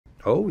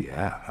Oh,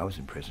 yeah, I was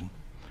in prison.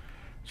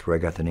 That's where I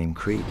got the name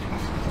Creed.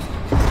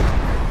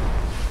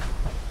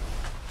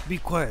 Be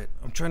quiet.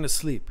 I'm trying to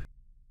sleep.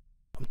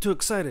 I'm too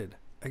excited.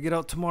 I get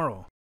out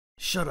tomorrow.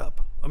 Shut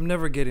up. I'm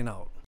never getting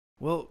out.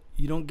 Well,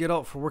 you don't get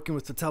out for working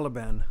with the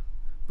Taliban,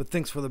 but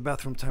thanks for the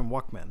bathroom time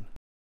Walkman.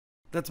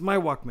 That's my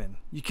Walkman.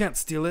 You can't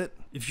steal it.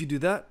 If you do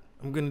that,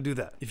 I'm gonna do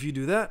that. If you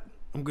do that,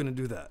 I'm gonna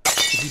do that.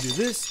 If you do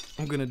this,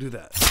 I'm gonna do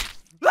that.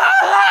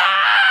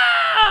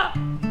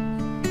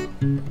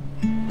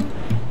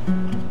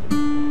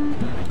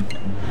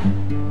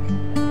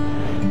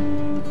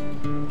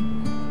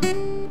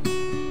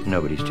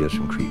 Nobody steals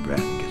from Creed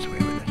Bratton and gets away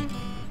with it.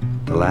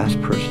 The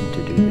last person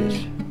to do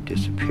this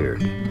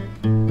disappeared.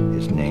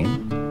 His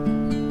name?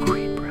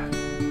 Creed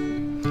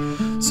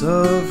Bratton.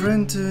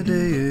 Sovereign,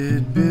 today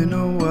it'd been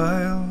a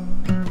while.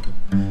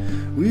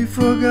 We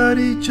forgot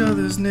each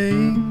other's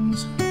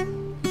names.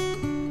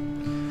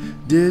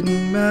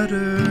 Didn't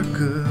matter,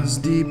 'cause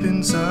deep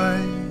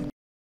inside.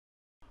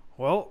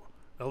 Well,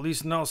 at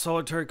least now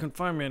solitary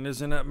confinement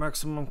isn't at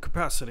maximum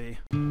capacity.